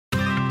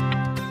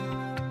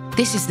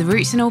This is the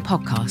Roots and All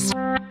podcast,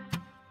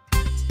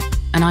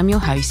 and I'm your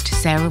host,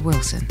 Sarah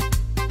Wilson.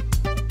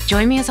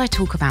 Join me as I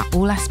talk about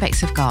all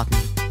aspects of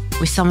gardening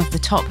with some of the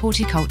top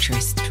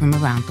horticulturists from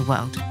around the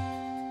world.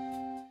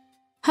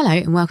 Hello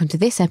and welcome to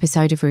this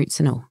episode of Roots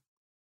and All.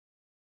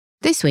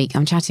 This week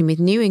I'm chatting with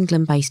New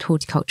England-based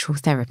horticultural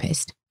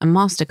therapist and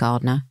master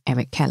gardener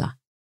Erik Keller,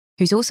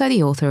 who's also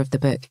the author of the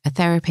book A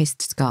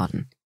Therapist's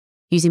Garden,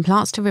 Using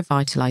Plants to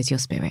Revitalise Your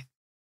Spirit.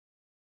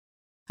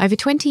 Over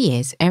 20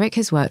 years, Erik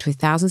has worked with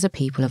thousands of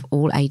people of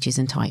all ages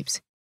and types,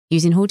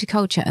 using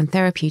horticulture and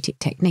therapeutic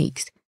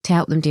techniques to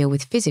help them deal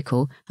with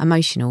physical,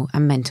 emotional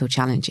and mental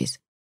challenges.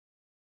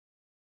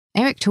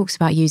 Erik talks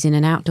about using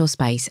an outdoor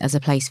space as a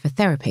place for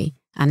therapy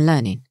and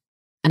learning,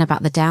 and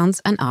about the downs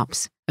and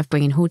ups of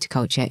bringing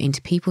horticulture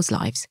into people's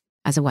lives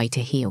as a way to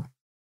heal.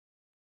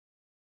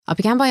 I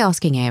began by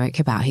asking Erik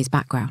about his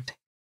background.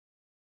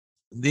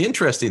 The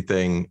interesting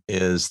thing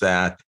is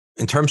that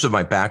in terms of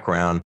my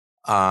background,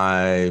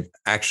 I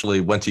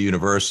actually went to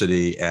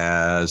university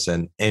as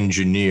an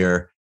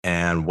engineer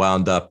and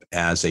wound up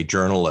as a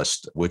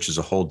journalist, which is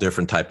a whole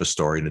different type of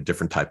story and a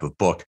different type of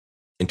book.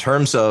 In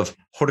terms of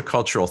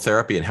horticultural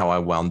therapy and how I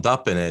wound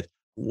up in it,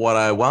 what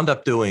I wound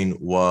up doing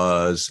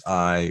was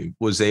I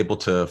was able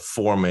to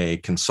form a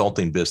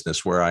consulting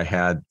business where I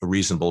had a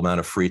reasonable amount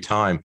of free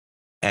time.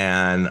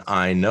 And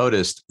I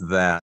noticed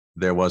that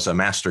there was a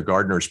Master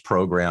Gardener's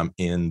program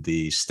in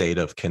the state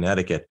of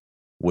Connecticut,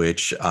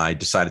 which I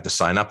decided to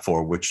sign up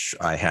for, which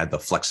I had the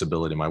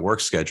flexibility in my work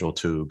schedule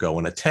to go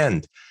and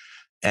attend.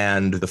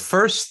 And the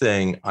first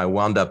thing I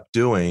wound up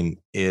doing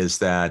is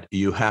that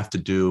you have to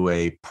do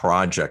a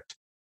project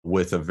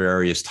with a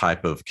various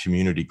type of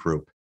community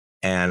group.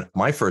 And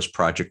my first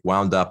project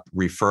wound up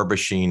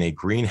refurbishing a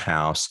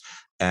greenhouse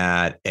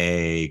at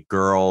a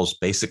girls'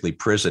 basically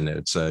prison.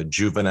 It's a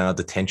juvenile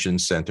detention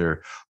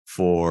center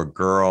for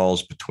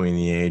girls between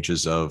the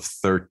ages of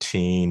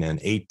 13 and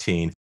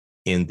 18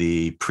 in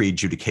the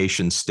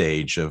pre-adjudication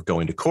stage of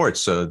going to court.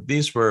 So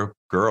these were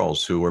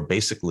girls who were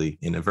basically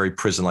in a very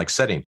prison-like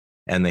setting.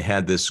 And they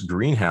had this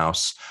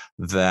greenhouse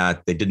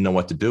that they didn't know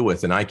what to do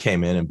with. And I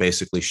came in and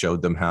basically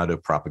showed them how to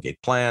propagate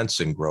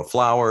plants and grow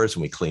flowers.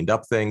 And we cleaned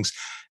up things.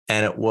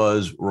 And it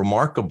was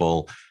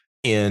remarkable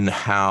in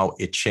how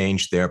it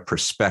changed their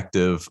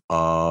perspective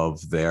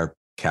of their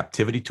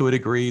captivity to a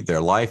degree,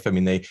 their life. I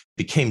mean, they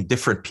became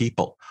different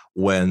people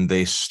when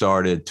they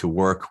started to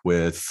work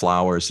with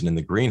flowers and in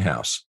the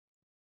greenhouse.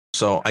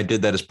 So I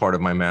did that as part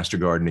of my master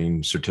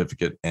gardening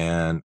certificate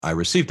and I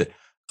received it.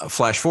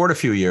 Flash forward a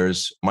few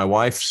years, my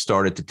wife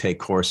started to take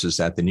courses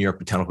at the New York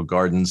Botanical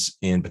Gardens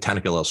in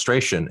botanical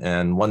illustration.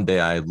 And one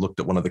day I looked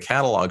at one of the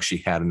catalogs she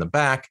had in the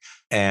back,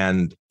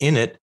 and in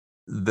it,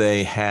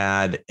 they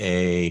had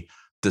a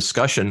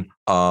discussion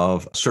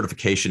of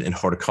certification in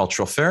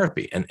horticultural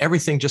therapy, and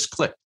everything just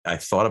clicked. I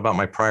thought about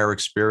my prior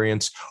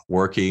experience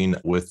working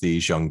with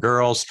these young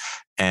girls,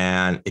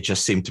 and it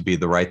just seemed to be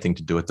the right thing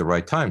to do at the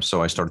right time.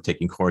 So I started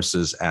taking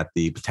courses at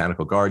the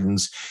Botanical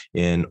Gardens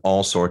in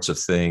all sorts of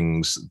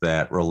things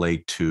that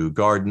relate to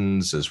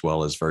gardens, as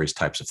well as various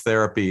types of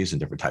therapies and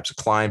different types of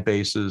client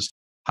bases,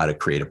 how to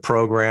create a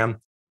program.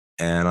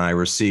 And I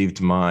received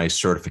my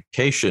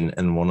certification.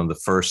 And one of the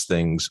first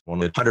things,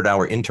 one of the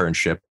 100-hour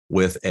internship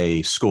with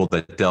a school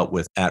that dealt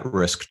with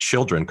at-risk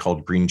children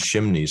called Green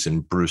Chimneys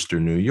in Brewster,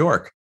 New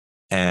York.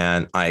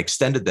 And I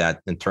extended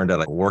that and turned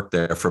out I worked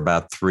there for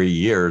about 3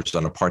 years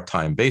on a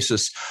part-time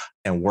basis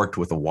and worked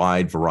with a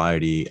wide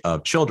variety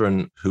of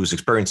children whose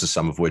experiences,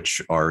 some of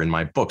which are in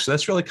my book. So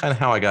that's really kind of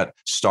how I got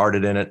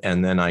started in it.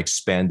 And then I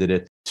expanded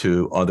it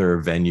to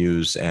other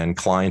venues and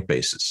client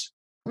bases.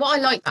 What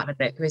I like about the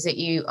book is that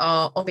you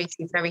are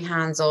obviously very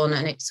hands-on,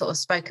 and it sort of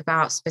spoke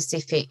about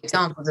specific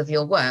examples of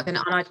your work. And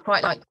I'd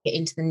quite like to get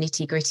into the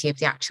nitty-gritty of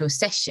the actual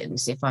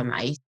sessions, if I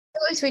may.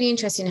 It was really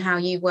interesting how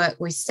you work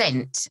with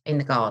scent in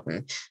the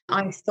garden.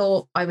 I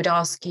thought I would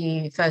ask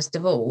you, first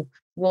of all,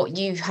 what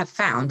you have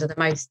found are the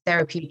most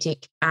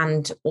therapeutic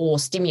and or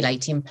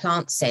stimulating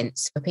plant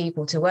scents for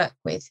people to work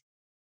with.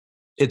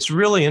 It's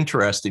really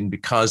interesting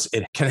because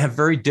it can have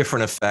very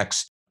different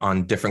effects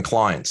on different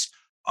clients.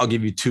 I'll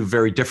give you two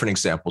very different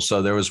examples.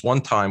 So there was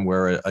one time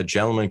where a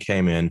gentleman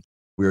came in,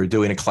 we were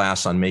doing a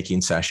class on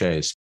making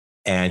sachets,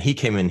 and he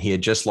came in, he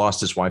had just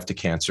lost his wife to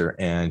cancer,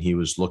 and he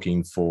was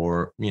looking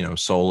for,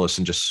 solace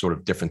and just sort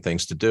of different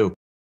things to do.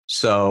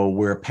 So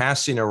we're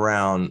passing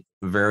around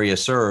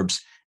various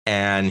herbs,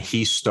 and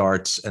he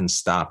starts and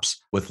stops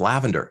with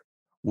lavender,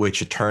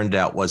 which it turned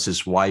out was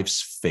his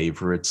wife's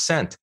favorite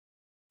scent.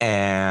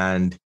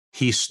 And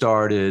he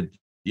started,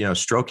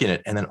 stroking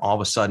it. And then all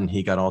of a sudden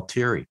he got all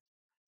teary.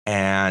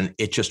 And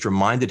it just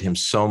reminded him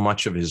so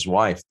much of his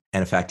wife.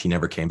 And in fact, he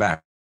never came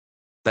back.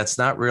 That's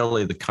not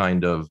really the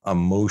kind of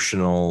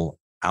emotional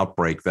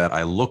outbreak that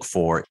I look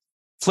for.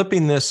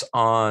 Flipping this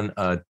on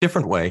a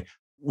different way,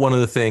 one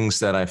of the things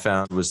that I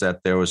found was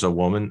that there was a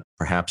woman,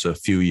 perhaps a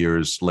few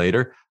years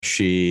later,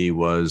 she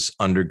was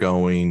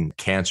undergoing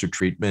cancer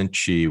treatment.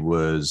 She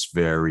was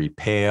very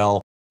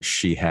pale.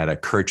 She had a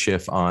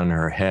kerchief on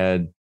her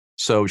head.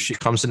 So she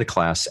comes into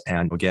class,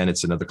 and again,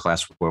 it's another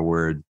class where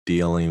we're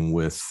dealing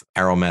with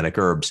aromatic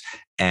herbs,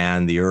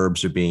 and the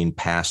herbs are being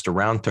passed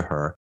around to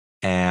her.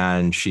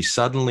 And she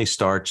suddenly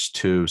starts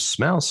to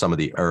smell some of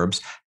the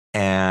herbs,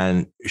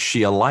 and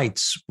she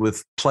alights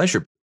with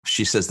pleasure.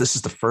 She says this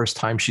is the first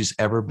time she's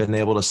ever been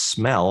able to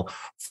smell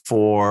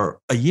for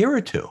a year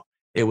or two.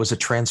 It was a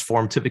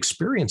transformative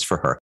experience for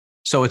her.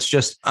 So it's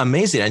just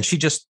amazing. And she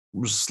just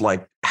was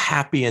like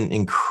happy and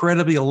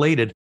incredibly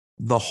elated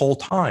the whole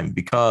time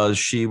because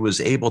she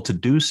was able to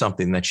do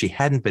something that she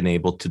hadn't been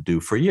able to do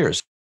for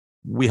years.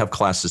 We have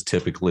classes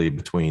typically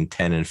between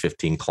 10 and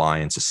 15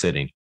 clients a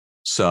sitting.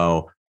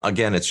 So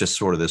again, it's just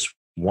sort of this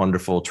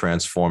wonderful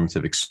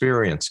transformative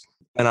experience.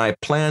 And I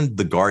planned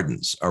the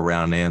gardens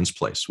around Ann's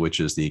place, which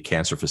is the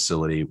cancer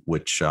facility,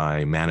 which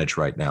I manage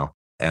right now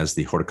as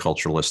the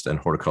horticulturalist and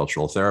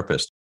horticultural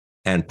therapist.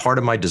 And part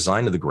of my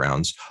design of the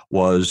grounds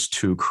was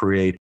to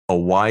create a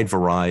wide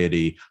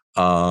variety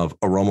of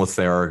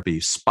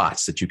aromatherapy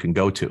spots that you can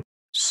go to.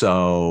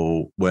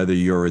 So whether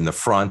you're in the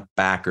front,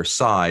 back, or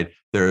side,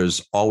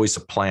 there's always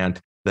a plant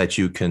that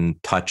you can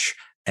touch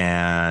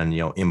and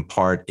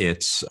impart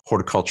its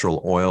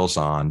horticultural oils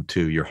on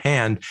to your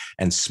hand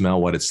and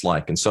smell what it's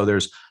like. And so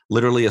there's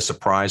literally a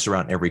surprise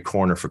around every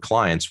corner for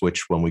clients,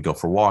 which when we go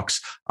for walks,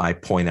 I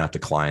point out to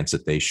clients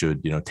that they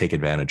should take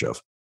advantage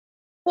of.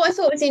 What I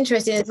thought was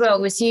interesting as well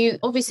was you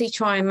obviously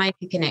try and make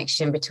a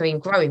connection between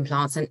growing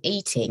plants and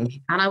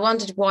eating. And I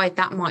wondered why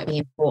that might be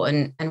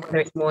important and whether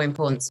it's more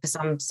important for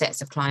some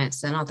sets of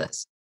clients than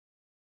others.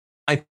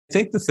 I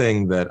think the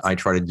thing that I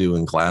try to do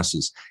in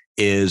classes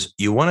is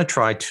you want to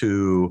try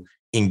to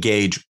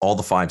engage all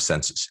the five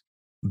senses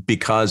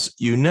because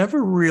you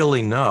never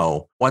really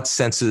know what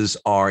senses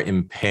are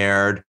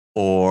impaired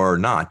or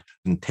not.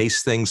 And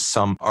taste things,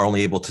 some are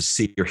only able to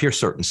see or hear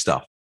certain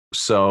stuff.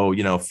 So,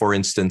 for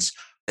instance,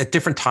 at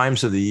different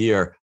times of the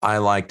year, I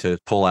like to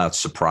pull out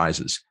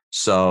surprises.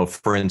 So,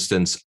 for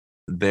instance,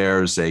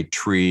 there's a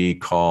tree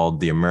called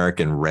the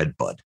American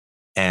redbud.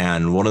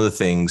 And one of the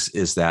things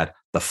is that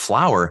the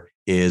flower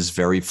is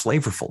very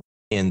flavorful.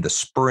 In the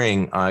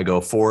spring, I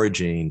go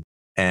foraging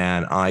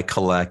and I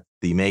collect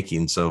the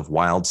makings of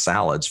wild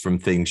salads from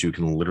things you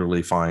can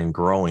literally find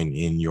growing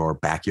in your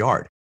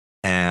backyard.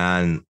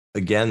 And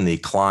again, the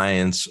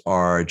clients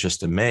are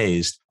just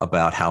amazed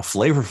about how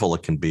flavorful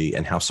it can be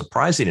and how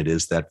surprising it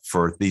is that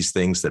for these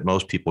things that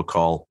most people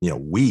call,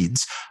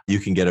 weeds, you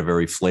can get a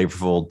very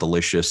flavorful,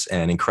 delicious,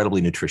 and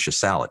incredibly nutritious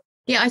salad.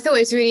 Yeah, I thought it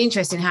was really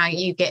interesting how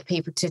you get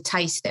people to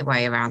taste their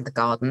way around the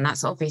garden.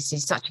 That's obviously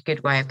such a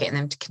good way of getting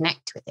them to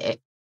connect with it.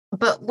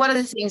 But one of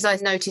the things I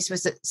noticed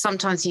was that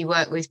sometimes you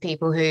work with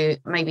people who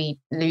maybe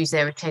lose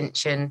their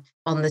attention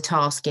on the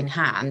task in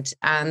hand.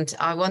 And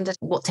I wondered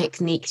what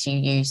techniques you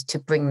use to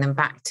bring them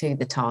back to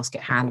the task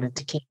at hand and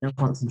to keep them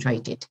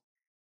concentrated.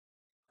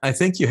 I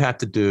think you have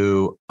to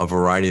do a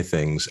variety of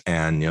things.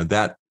 And,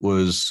 that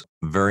was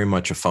very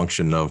much a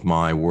function of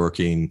my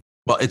working.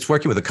 Well, it's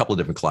working with a couple of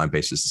different client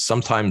bases.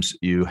 Sometimes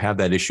you have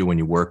that issue when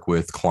you work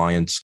with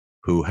clients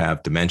who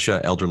have dementia,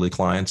 elderly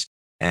clients.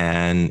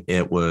 And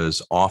it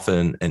was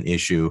often an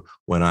issue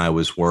when I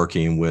was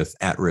working with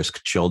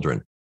at-risk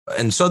children.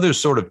 And so there's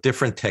sort of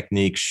different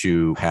techniques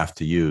you have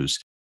to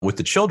use. With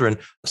the children,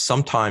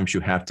 sometimes you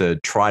have to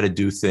try to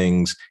do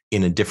things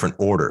in a different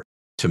order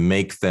to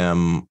make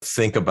them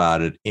think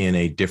about it in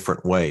a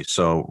different way.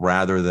 So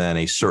rather than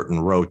a certain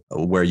rote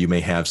where you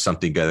may have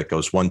something that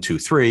goes 1, 2,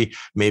 3,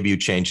 maybe you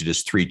change it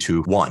as 3,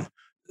 2, 1,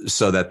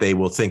 so that they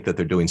will think that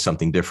they're doing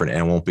something different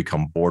and won't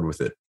become bored with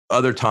it.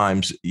 Other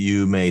times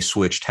you may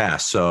switch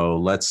tasks. So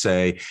let's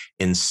say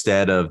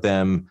instead of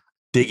them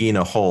digging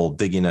a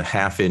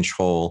 1/2-inch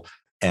hole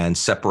and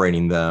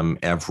separating them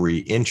every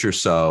inch or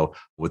so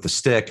with a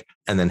stick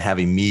and then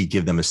having me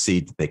give them a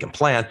seed that they can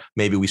plant,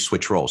 maybe we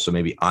switch roles. So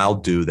maybe I'll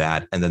do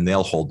that and then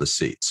they'll hold the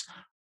seeds.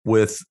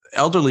 With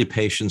elderly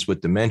patients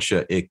with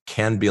dementia, it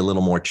can be a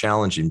little more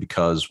challenging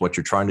because what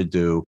you're trying to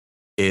do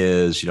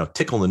is,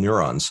 tickle the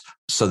neurons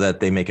so that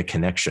they make a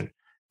connection.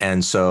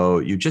 And so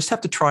you just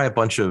have to try a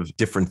bunch of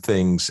different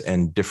things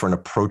and different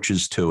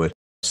approaches to it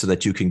so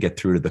that you can get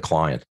through to the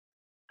client.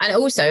 And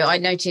also, I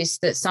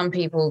noticed that some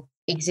people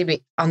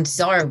exhibit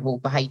undesirable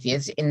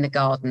behaviours in the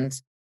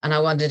gardens. And I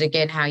wondered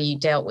again how you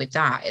dealt with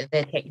that. Are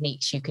there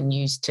techniques you can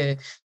use to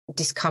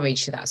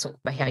discourage that sort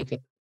of behaviour?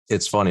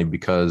 It's funny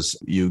because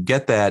you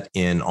get that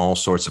in all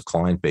sorts of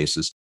client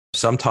bases.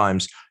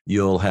 Sometimes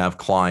you'll have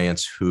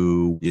clients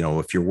who,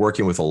 if you're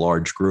working with a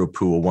large group,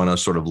 who will want to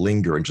sort of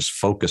linger and just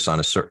focus on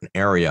a certain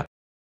area.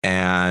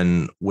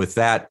 And with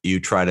that, you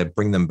try to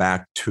bring them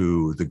back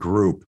to the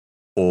group.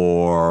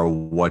 Or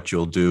what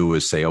you'll do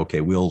is say,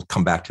 okay, we'll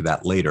come back to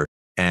that later.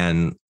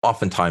 And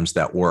oftentimes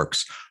that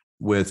works.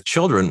 With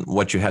children,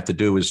 what you have to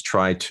do is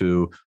try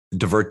to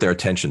divert their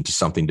attention to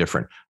something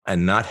different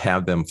and not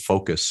have them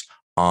focus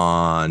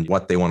on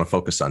what they want to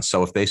focus on.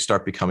 So if they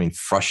start becoming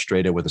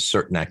frustrated with a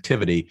certain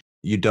activity,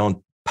 you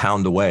don't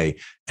pound away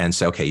and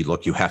say, okay,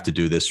 look, you have to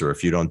do this, or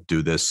if you don't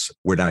do this,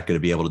 we're not going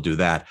to be able to do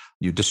that.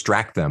 You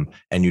distract them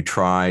and you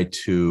try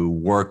to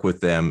work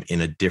with them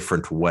in a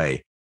different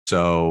way.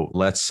 So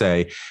let's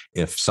say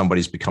if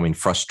somebody's becoming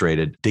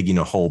frustrated digging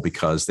a hole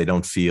because they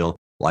don't feel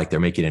like they're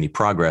making any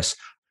progress,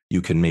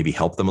 you can maybe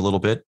help them a little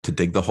bit to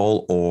dig the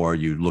hole, or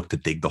you look to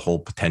dig the hole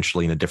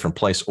potentially in a different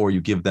place, or you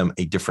give them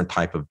a different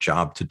type of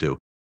job to do.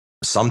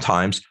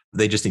 Sometimes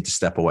they just need to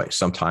step away.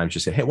 Sometimes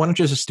you say, hey, why don't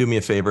you just do me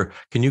a favor?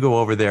 Can you go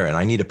over there? And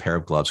I need a pair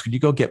of gloves. Could you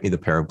go get me the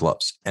pair of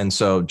gloves? And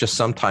so just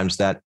sometimes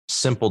that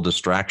simple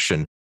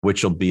distraction,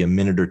 which will be a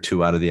minute or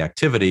two out of the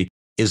activity,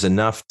 is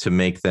enough to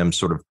make them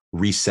sort of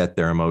reset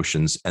their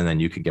emotions. And then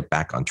you can get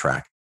back on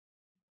track.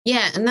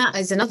 Yeah, and that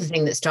is another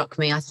thing that struck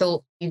me. I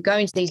thought you go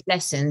into these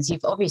lessons,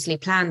 you've obviously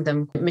planned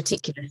them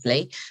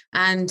meticulously,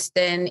 and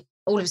then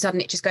all of a sudden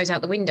it just goes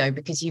out the window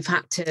because you've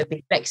had to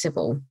be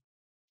flexible.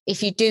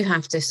 If you do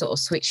have to sort of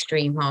switch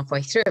stream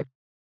halfway through,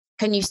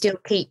 can you still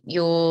keep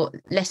your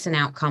lesson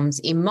outcomes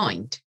in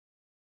mind?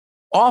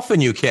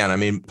 Often you can. I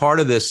mean, part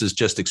of this is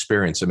just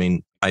experience. I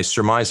mean, I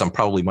surmise I'm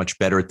probably much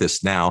better at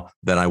this now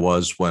than I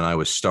was when I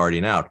was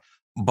starting out.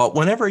 But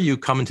whenever you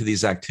come into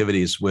these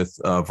activities with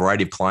a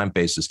variety of client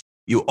bases,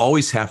 you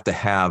always have to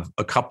have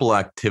a couple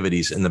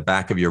activities in the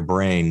back of your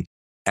brain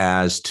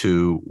as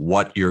to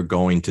what you're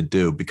going to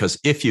do. Because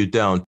if you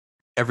don't,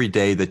 every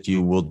day that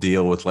you will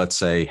deal with, let's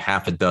say,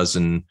 half a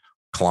dozen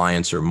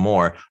clients or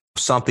more,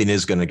 something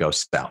is going to go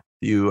south.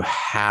 You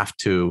have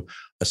to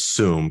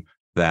assume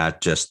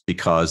that just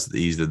because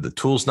either the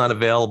tool's not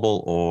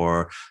available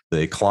or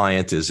the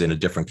client is in a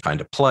different kind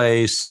of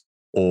place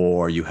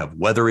or you have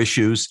weather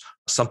issues,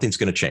 something's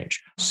going to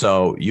change.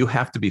 So you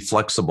have to be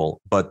flexible.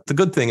 But the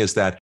good thing is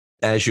that,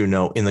 as you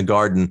know, in the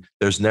garden,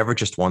 there's never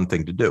just one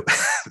thing to do.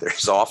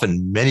 There's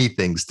often many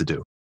things to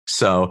do.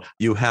 So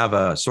you have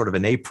a sort of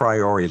an a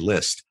priori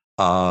list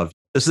of,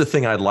 this is the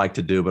thing I'd like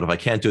to do, but if I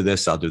can't do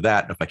this, I'll do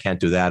that. And if I can't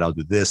do that, I'll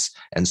do this.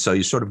 And so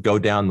you sort of go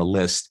down the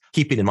list,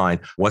 keeping in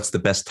mind what's the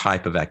best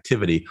type of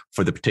activity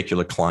for the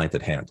particular client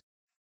at hand.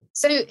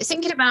 So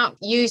thinking about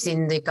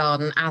using the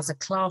garden as a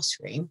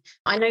classroom,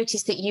 I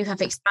noticed that you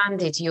have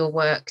expanded your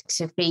work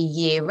to be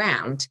year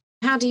round.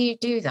 How do you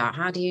do that?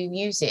 How do you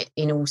use it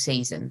in all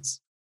seasons?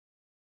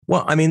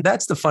 Well, I mean,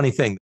 that's the funny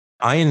thing.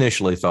 I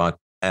initially thought,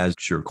 as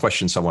your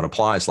question somewhat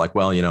applies, like,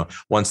 well,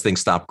 once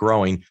things stop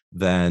growing,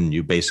 then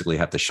you basically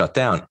have to shut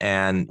down.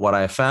 And what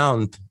I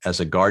found as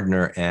a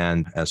gardener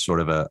and as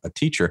sort of a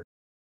teacher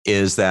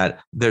is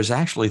that there's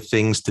actually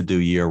things to do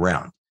year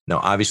round. Now,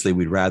 obviously,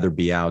 we'd rather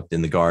be out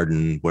in the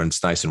garden when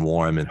it's nice and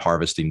warm and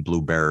harvesting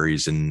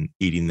blueberries and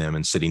eating them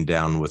and sitting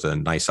down with a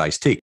nice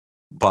iced tea.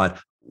 But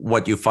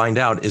what you find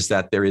out is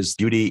that there is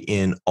beauty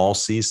in all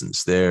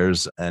seasons.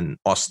 There's an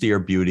austere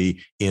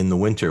beauty in the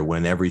winter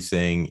when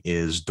everything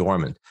is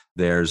dormant.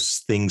 There's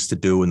things to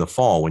do in the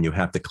fall when you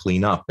have to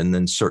clean up, and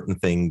then certain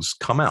things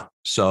come out.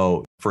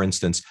 So, for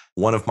instance,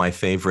 one of my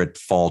favorite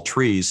fall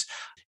trees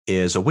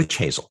is a witch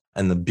hazel.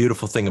 And the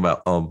beautiful thing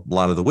about a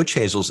lot of the witch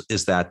hazels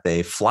is that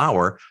they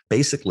flower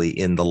basically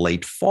in the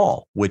late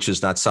fall, which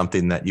is not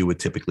something that you would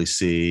typically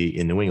see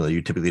in New England.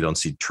 You typically don't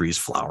see trees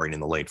flowering in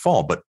the late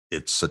fall, but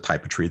it's a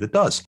type of tree that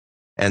does.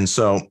 And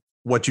so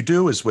what you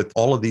do is, with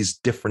all of these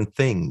different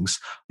things,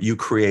 you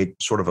create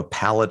sort of a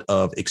palette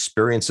of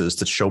experiences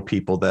to show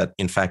people that,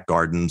 in fact,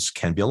 gardens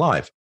can be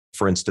alive.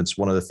 For instance,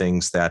 one of the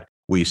things that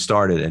we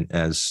started, and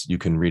as you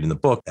can read in the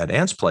book at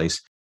Ann's Place,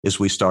 is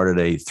we started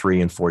a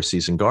 3 and 4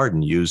 season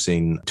garden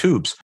using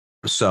tubes.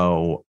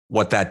 So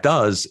what that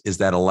does is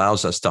that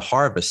allows us to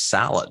harvest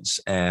salads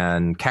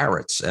and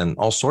carrots and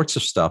all sorts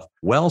of stuff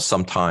well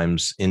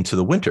sometimes into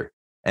the winter.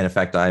 And in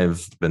fact,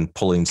 I've been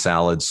pulling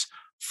salads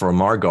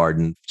from our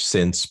garden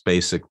since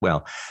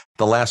the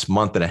last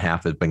month and a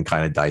half has been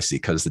kind of dicey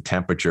because the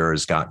temperature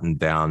has gotten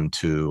down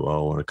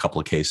to, in a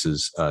couple of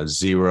cases,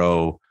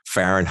 0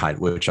 Fahrenheit,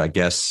 which I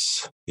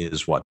guess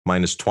is what,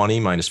 -20,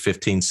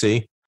 -15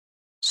 C.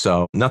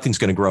 So nothing's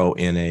going to grow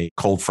in a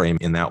cold frame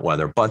in that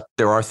weather, but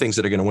there are things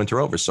that are going to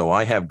winter over. So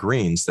I have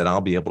greens that I'll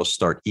be able to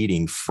start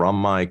eating from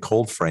my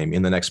cold frame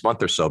in the next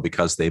month or so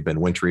because they've been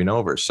wintering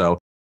over. So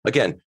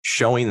again,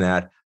 showing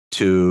that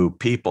to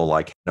people,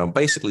 like,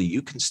 basically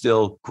you can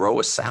still grow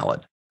a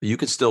salad. You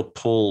can still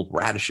pull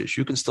radishes.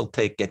 You can still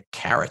get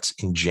carrots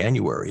in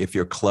January if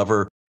you're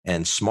clever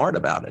and smart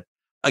about it.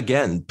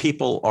 Again,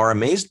 people are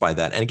amazed by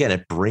that. And again,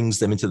 it brings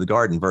them into the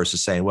garden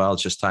versus saying, well,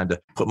 it's just time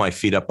to put my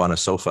feet up on a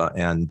sofa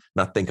and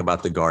not think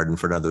about the garden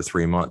for another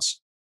 3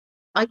 months.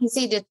 I can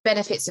see the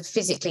benefits of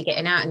physically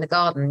getting out in the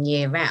garden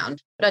year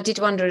round, but I did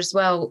wonder as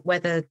well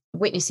whether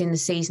witnessing the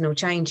seasonal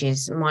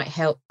changes might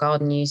help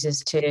garden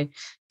users to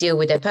deal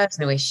with their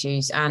personal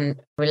issues and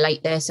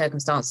relate their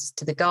circumstances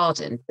to the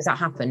garden. Does that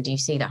happen? Do you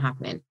see that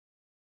happening?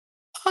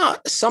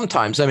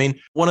 Sometimes. I mean,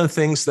 one of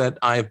the things that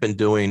I've been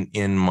doing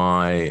in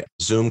my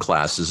Zoom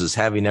classes is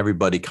having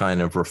everybody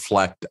kind of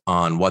reflect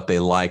on what they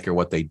like or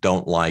what they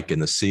don't like in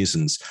the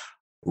seasons.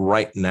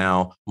 Right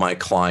now, my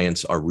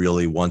clients are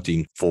really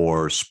wanting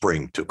for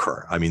spring to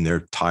occur. I mean,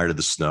 they're tired of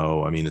the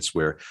snow. I mean,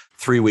 we're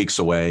 3 weeks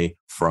away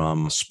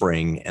from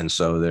spring. And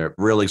so they're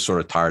really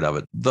sort of tired of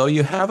it. Though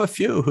you have a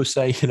few who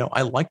say,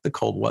 I like the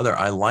cold weather.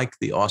 I like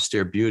the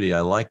austere beauty.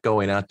 I like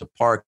going out to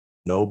park,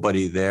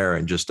 nobody there,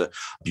 and just a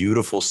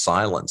beautiful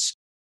silence.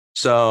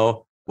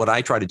 So what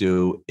I try to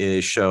do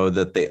is show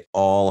that they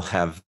all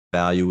have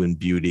value and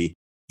beauty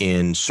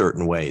in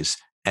certain ways.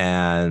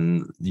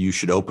 And you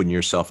should open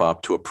yourself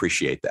up to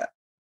appreciate that.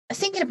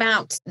 Thinking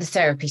about the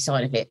therapy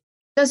side of it,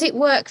 does it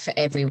work for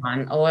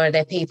everyone, or are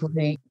there people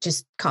who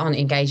just can't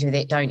engage with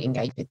it, don't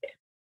engage with it?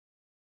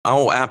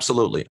 Oh,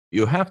 absolutely.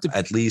 You have to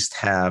at least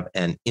have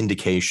an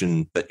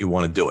indication that you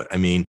want to do it. I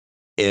mean,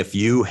 if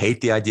you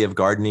hate the idea of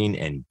gardening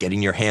and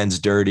getting your hands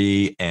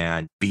dirty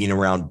and being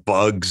around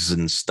bugs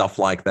and stuff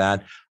like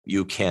that,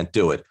 you can't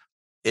do it.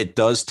 It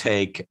does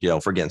take,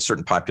 for again,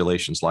 certain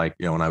populations, like,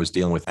 when I was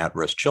dealing with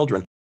at-risk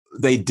children,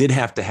 they did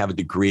have to have a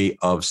degree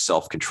of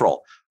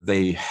self-control.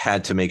 They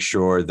had to make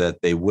sure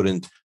that they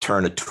wouldn't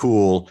turn a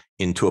tool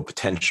into a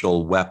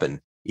potential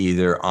weapon,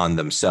 either on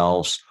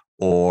themselves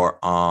or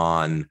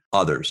on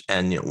others.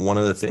 And one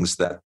of the things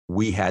that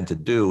we had to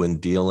do in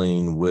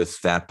dealing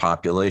with that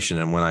population,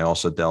 and when I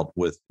also dealt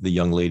with the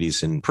young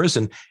ladies in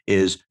prison,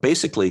 is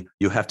basically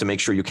you have to make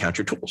sure you count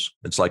your tools.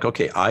 It's like,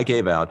 okay, I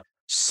gave out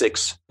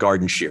 6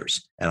 garden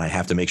shears, and I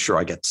have to make sure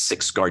I get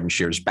 6 garden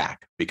shears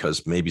back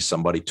because maybe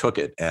somebody took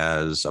it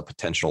as a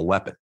potential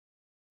weapon.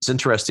 It's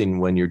interesting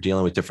when you're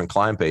dealing with different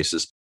client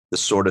bases, the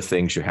sort of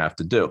things you have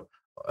to do.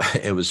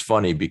 It was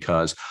funny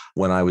because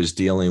when I was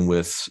dealing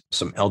with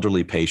some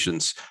elderly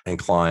patients and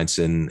clients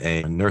in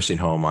a nursing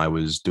home I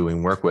was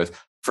doing work with,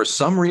 for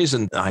some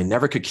reason, I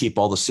never could keep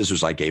all the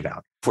scissors I gave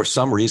out. For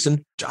some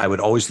reason, I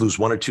would always lose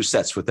 1 or 2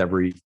 sets with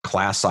every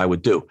class I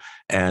would do.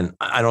 And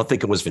I don't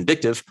think it was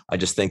vindictive. I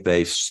just think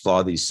they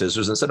saw these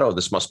scissors and said, oh,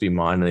 this must be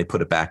mine. And they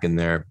put it back in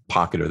their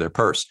pocket or their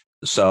purse.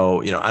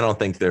 So, I don't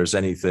think there's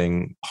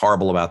anything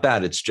horrible about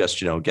that. It's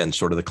just, again,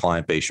 sort of the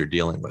client base you're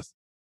dealing with.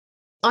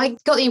 I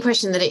got the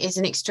impression that it is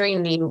an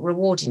extremely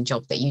rewarding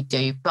job that you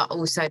do, but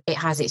also it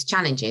has its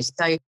challenges.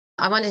 So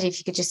I wondered if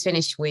you could just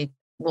finish with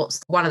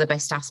what's one of the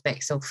best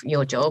aspects of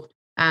your job,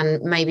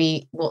 and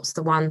maybe what's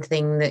the one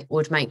thing that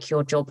would make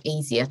your job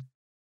easier?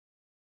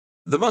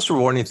 The most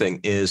rewarding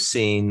thing is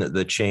seeing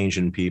the change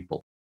in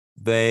people.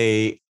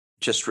 They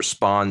just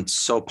respond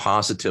so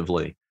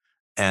positively,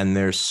 and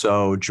they're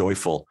so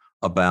joyful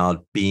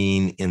about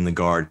being in the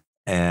garden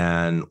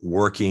and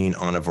working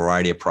on a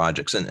variety of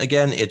projects. And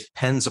again, it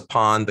depends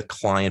upon the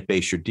client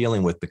base you're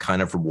dealing with, the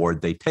kind of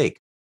reward they take.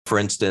 For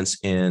instance,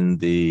 in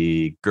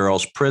the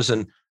girls'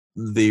 prison,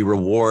 the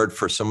reward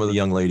for some of the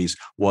young ladies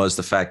was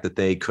the fact that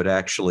they could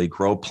actually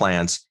grow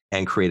plants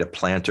and create a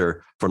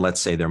planter for, let's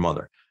say, their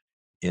mother.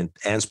 In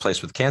Anne's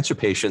place with cancer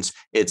patients,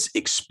 it's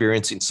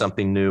experiencing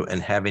something new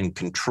and having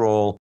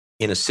control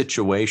in a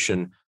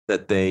situation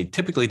that they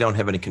typically don't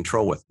have any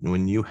control with. And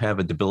when you have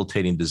a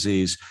debilitating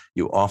disease,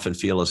 you often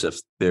feel as if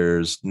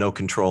there's no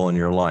control in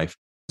your life.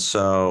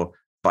 So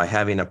by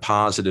having a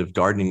positive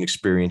gardening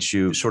experience,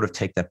 you sort of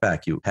take that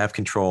back. You have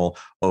control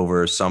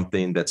over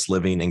something that's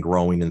living and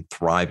growing and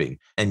thriving.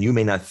 And you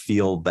may not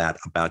feel that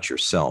about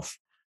yourself.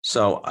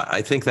 So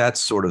I think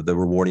that's sort of the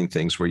rewarding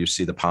things where you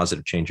see the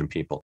positive change in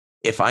people.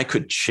 If I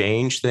could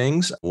change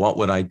things, what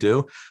would I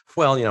do?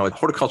 Well,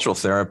 horticultural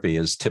therapy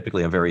is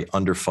typically a very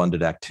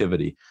underfunded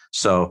activity.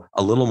 So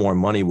a little more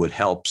money would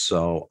help.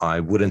 So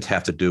I wouldn't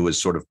have to do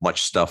as sort of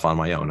much stuff on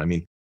my own. I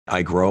mean,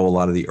 I grow a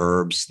lot of the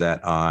herbs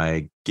that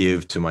I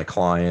give to my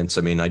clients.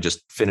 I mean, I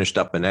just finished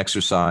up an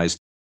exercise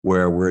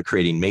where we're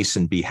creating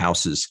mason bee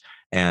houses.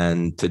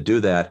 And to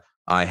do that,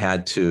 I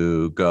had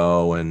to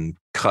go and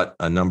cut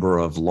a number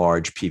of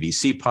large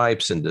PVC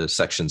pipes into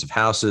sections of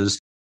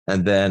houses.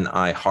 And then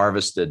I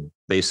harvested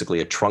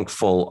basically a trunk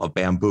full of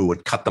bamboo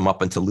and cut them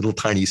up into little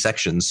tiny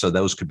sections. So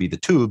those could be the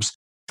tubes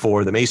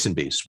for the mason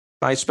bees.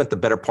 I spent the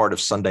better part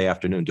of Sunday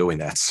afternoon doing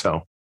that.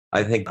 So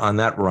I think on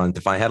that run,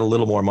 if I had a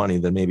little more money,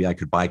 then maybe I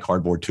could buy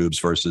cardboard tubes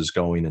versus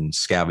going and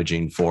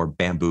scavenging for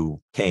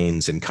bamboo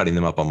canes and cutting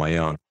them up on my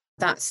own.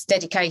 That's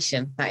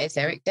dedication. That is,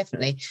 Erik,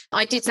 definitely.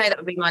 I did say that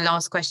would be my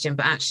last question,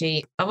 but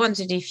actually I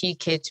wondered if you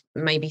could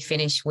maybe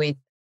finish with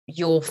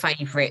your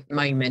favorite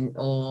moment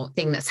or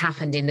thing that's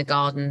happened in the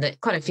garden that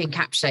kind of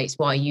encapsulates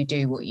why you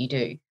do what you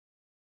do.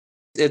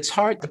 It's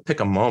hard to pick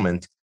a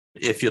moment.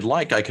 If you'd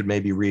like, I could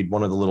maybe read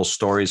one of the little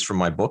stories from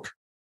my book.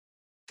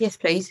 Yes,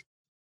 please.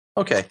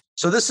 Okay.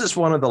 So this is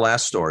one of the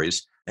last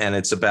stories, and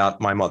it's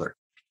about my mother,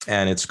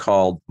 and it's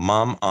called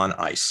Mom on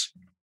Ice.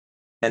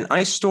 An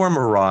ice storm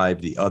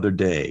arrived the other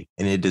day,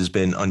 and it has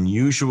been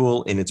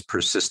unusual in its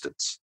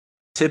persistence.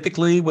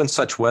 Typically, when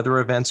such weather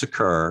events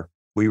occur,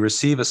 we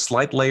receive a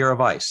slight layer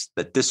of ice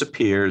that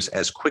disappears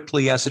as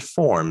quickly as it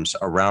forms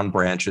around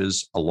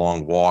branches,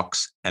 along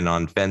walks, and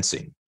on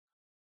fencing.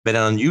 But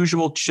an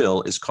unusual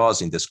chill is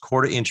causing this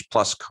 1/4-inch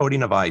plus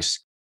coating of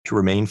ice to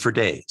remain for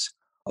days,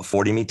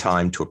 affording me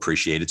time to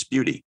appreciate its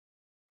beauty.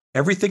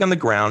 Everything on the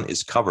ground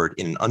is covered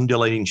in an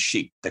undulating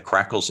sheet that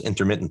crackles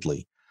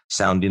intermittently,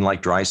 sounding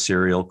like dry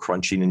cereal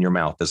crunching in your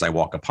mouth as I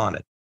walk upon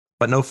it.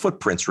 But no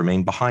footprints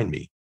remain behind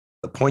me.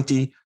 The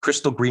pointy,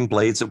 crystal green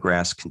blades of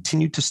grass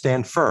continue to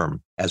stand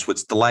firm as would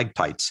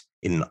stalactites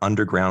in an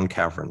underground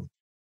cavern.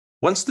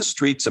 Once the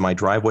streets in my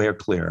driveway are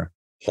clear,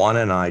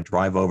 Juana and I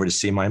drive over to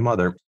see my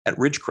mother at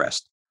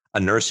Ridgecrest, a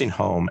nursing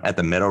home at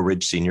the Meadow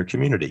Ridge Senior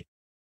Community.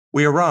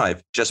 We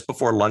arrive just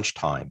before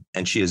lunchtime,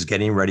 and she is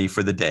getting ready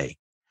for the day.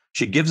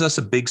 She gives us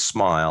a big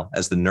smile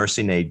as the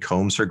nursing aide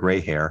combs her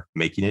gray hair,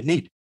 making it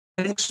neat.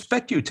 "I didn't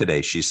expect you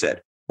today," she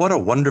said. "What a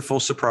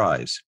wonderful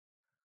surprise."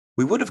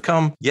 "We would have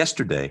come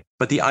yesterday,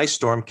 but the ice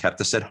storm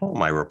kept us at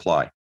home," I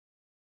reply.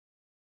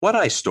 "What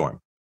ice storm?"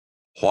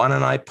 Juan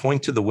and I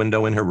point to the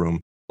window in her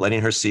room,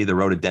 letting her see the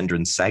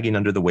rhododendrons sagging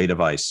under the weight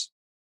of ice.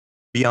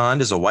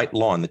 Beyond is a white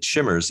lawn that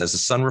shimmers as the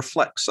sun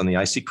reflects on the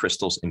icy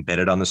crystals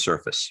embedded on the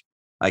surface.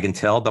 I can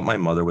tell that my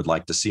mother would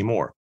like to see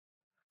more.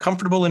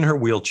 Comfortable in her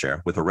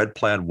wheelchair with a red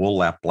plaid wool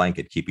lap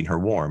blanket keeping her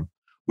warm,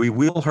 we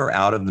wheel her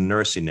out of the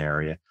nursing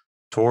area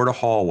toward a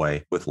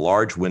hallway with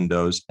large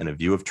windows and a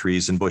view of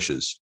trees and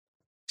bushes.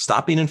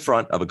 Stopping in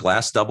front of a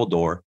glass double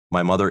door,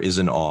 my mother is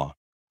in awe.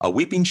 A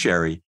weeping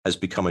cherry has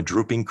become a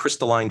drooping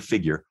crystalline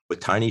figure with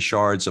tiny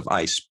shards of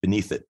ice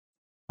beneath it.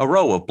 A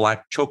row of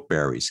black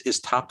chokeberries is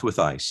topped with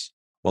ice,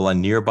 while a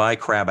nearby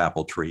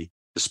crabapple tree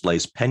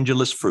displays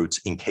pendulous fruits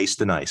encased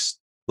in ice,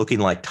 looking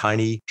like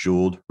tiny,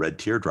 jeweled red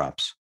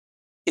teardrops.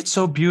 "It's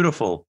so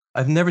beautiful.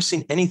 I've never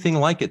seen anything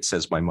like it,"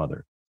 says my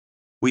mother.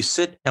 We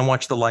sit and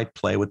watch the light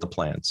play with the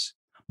plants.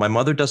 My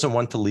mother doesn't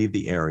want to leave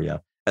the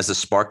area, as the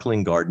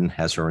sparkling garden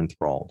has her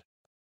enthralled.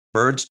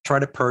 Birds try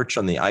to perch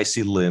on the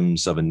icy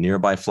limbs of a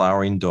nearby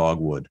flowering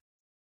dogwood.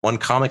 One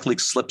comically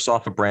slips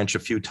off a branch a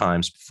few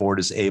times before it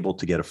is able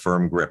to get a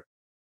firm grip.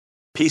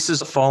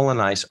 Pieces of fallen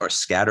ice are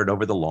scattered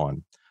over the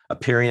lawn,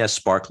 appearing as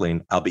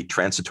sparkling, albeit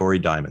transitory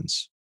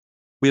diamonds.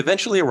 We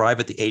eventually arrive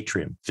at the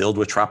atrium filled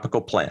with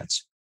tropical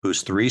plants,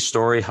 whose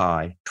 3-story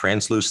high,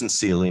 translucent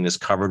ceiling is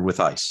covered with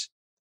ice.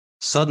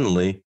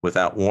 Suddenly,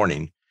 without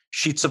warning,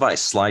 sheets of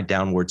ice slide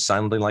downward,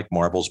 sounding like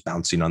marbles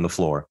bouncing on the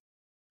floor.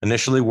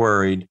 Initially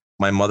worried,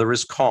 my mother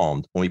is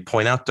calmed when we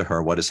point out to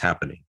her what is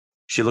happening.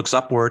 She looks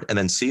upward and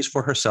then sees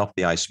for herself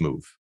the ice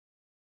move.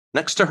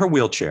 Next to her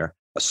wheelchair,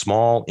 a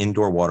small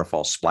indoor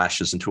waterfall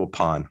splashes into a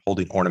pond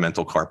holding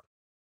ornamental carp.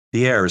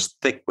 The air is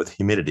thick with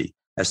humidity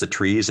as the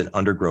trees and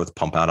undergrowth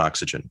pump out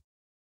oxygen.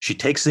 She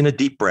takes in a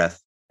deep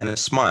breath and a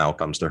smile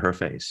comes to her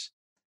face.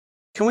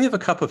 "Can we have a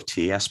cup of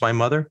tea?" asks my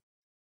mother.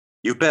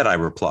 "You bet," I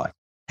reply,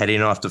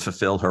 heading off to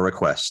fulfill her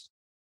request.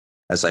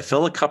 As I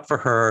fill a cup for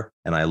her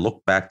and I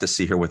look back to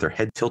see her with her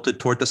head tilted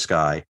toward the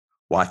sky,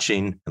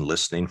 watching and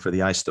listening for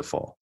the ice to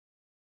fall.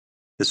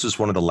 This was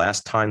one of the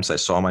last times I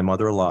saw my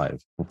mother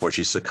alive before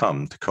she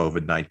succumbed to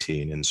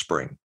COVID-19 in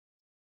spring.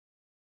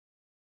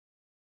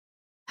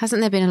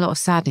 Hasn't there been a lot of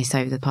sadness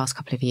over the past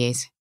couple of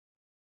years?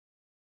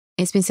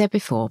 It's been said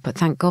before, but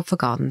thank God for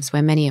gardens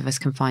where many of us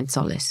can find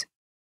solace.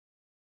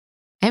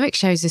 Erik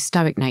shows a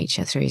stoic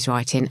nature through his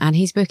writing, and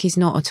his book is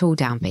not at all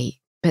downbeat,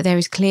 but there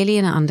is clearly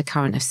an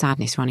undercurrent of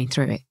sadness running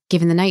through it,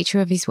 given the nature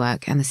of his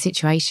work and the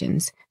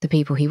situations the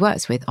people he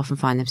works with often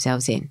find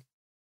themselves in.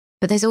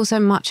 But there's also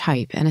much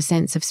hope and a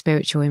sense of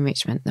spiritual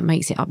enrichment that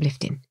makes it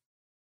uplifting.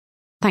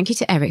 Thank you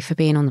to Erik for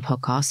being on the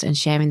podcast and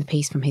sharing the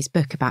piece from his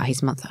book about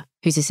his mother,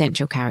 who's a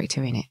central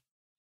character in it.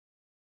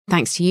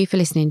 Thanks to you for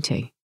listening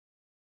too.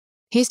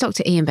 Here's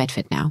Dr. Ian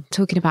Bedford now,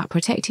 talking about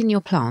protecting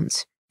your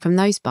plants from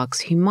those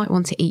bugs who might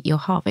want to eat your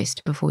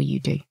harvest before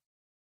you do.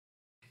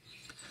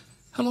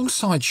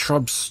 Alongside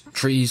shrubs,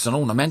 trees and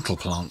ornamental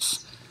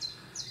plants,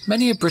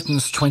 many of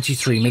Britain's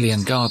 23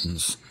 million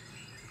gardens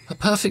are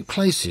perfect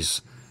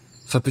places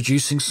for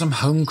producing some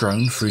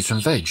homegrown fruit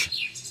and veg.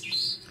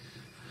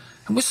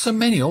 And with so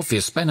many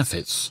obvious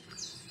benefits,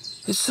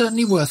 it's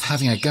certainly worth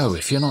having a go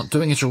if you're not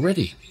doing it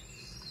already.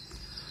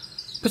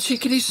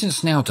 Particularly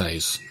since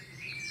nowadays,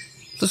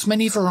 there's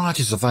many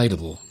varieties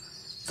available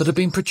that have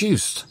been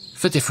produced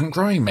for different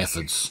growing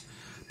methods,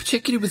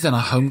 particularly within a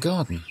home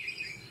garden,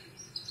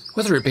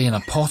 whether it be in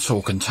a pot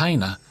or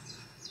container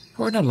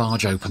or in a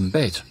large open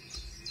bed.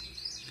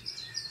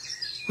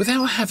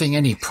 Without having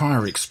any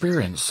prior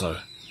experience though,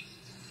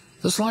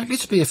 there's likely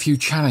to be a few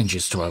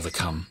challenges to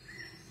overcome,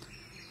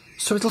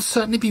 so it'll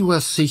certainly be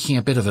worth seeking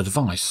a bit of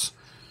advice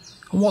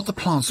on what the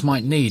plants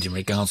might need in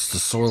regards to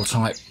soil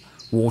type,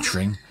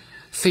 watering,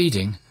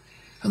 feeding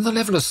and the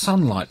level of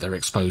sunlight they're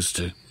exposed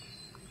to.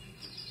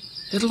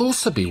 It'll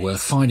also be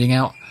worth finding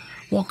out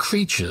what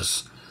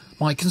creatures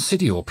might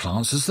consider your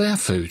plants as their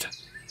food,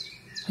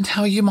 and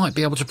how you might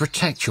be able to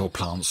protect your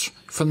plants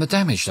from the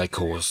damage they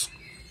cause.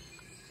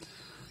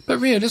 But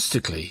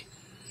realistically,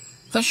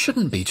 that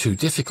shouldn't be too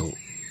difficult,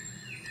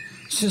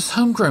 since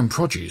homegrown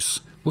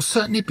produce will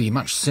certainly be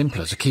much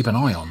simpler to keep an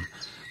eye on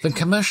than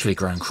commercially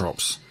grown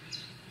crops,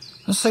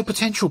 and so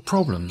potential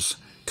problems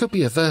could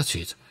be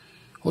averted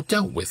or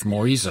dealt with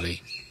more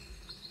easily.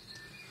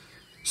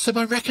 So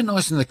by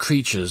recognising the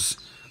creatures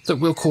that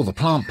we'll call the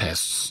plant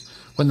pests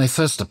when they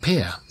first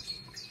appear,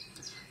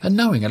 and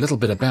knowing a little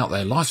bit about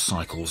their life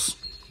cycles,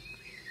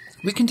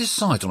 we can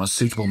decide on a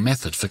suitable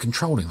method for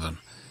controlling them,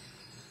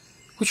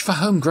 which for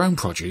homegrown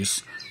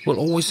produce will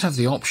always have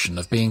the option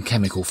of being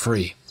chemical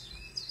free.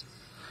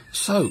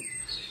 So,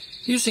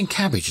 using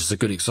cabbage as a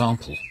good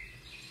example,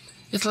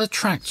 it'll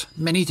attract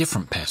many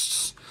different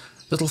pests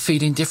that'll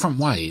feed in different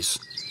ways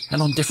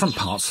and on different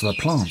parts of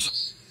the plant,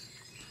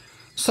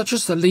 such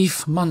as the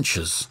leaf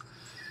munchers,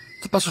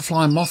 the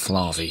butterfly moth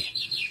larvae,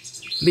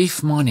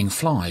 leaf mining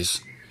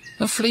flies,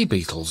 and flea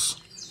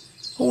beetles,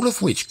 all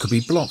of which could be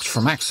blocked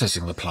from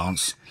accessing the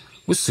plants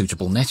with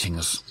suitable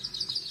nettings.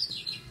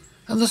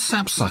 And the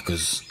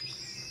sapsuckers,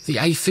 the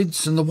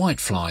aphids and the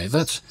whitefly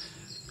that,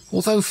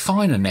 although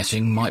finer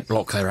netting might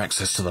block their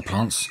access to the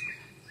plants,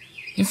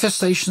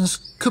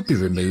 infestations could be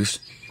removed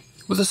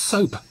with a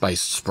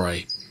soap-based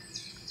spray.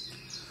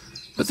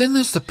 But then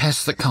there's the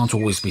pests that can't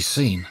always be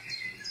seen,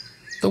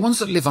 the ones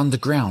that live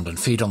underground and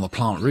feed on the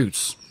plant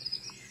roots.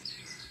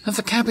 And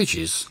for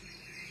cabbages,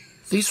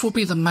 these will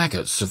be the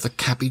maggots of the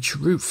cabbage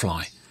root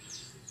fly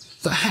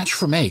that hatch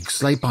from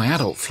eggs laid by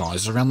adult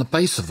flies around the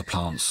base of the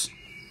plants.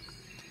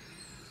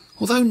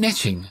 Although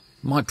netting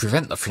might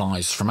prevent the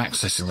flies from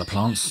accessing the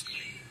plants,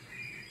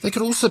 they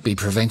could also be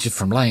prevented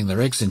from laying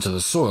their eggs into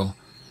the soil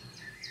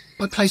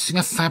by placing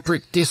a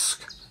fabric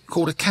disc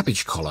called a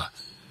cabbage collar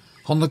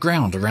on the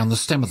ground around the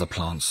stem of the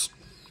plants,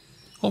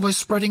 or by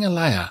spreading a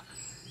layer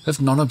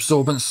of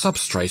non-absorbent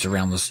substrate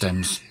around the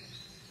stems.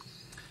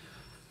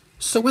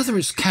 So whether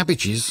it's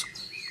cabbages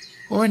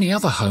or any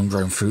other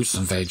homegrown fruits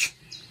and veg,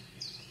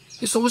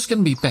 it's always going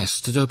to be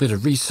best to do a bit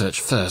of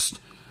research first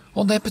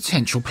on their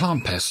potential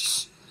plant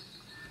pests.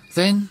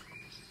 Then,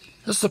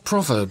 as the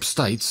proverb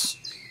states,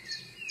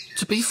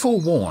 to be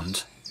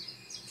forewarned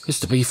is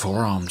to be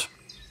forearmed.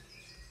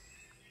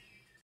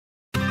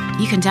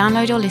 You can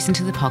download or listen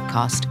to the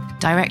podcast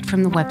direct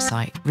from the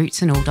website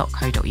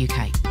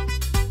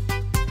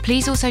rootsandall.co.uk.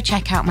 Please also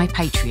check out my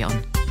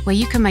Patreon, where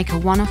you can make a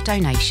one-off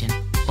donation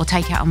or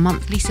take out a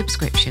monthly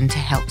subscription to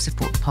help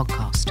support the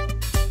podcast.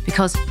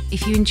 Because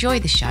if you enjoy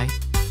the show,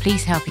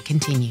 please help it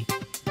continue.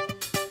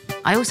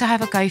 I also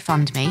have a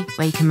GoFundMe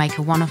where you can make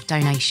a one-off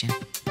donation.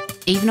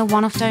 Even a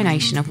one-off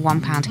donation of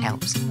 £1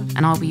 helps,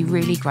 and I'll be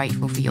really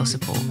grateful for your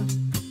support.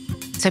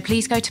 So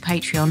please go to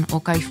Patreon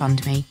or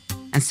GoFundMe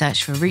and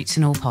search for Roots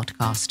and All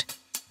Podcast.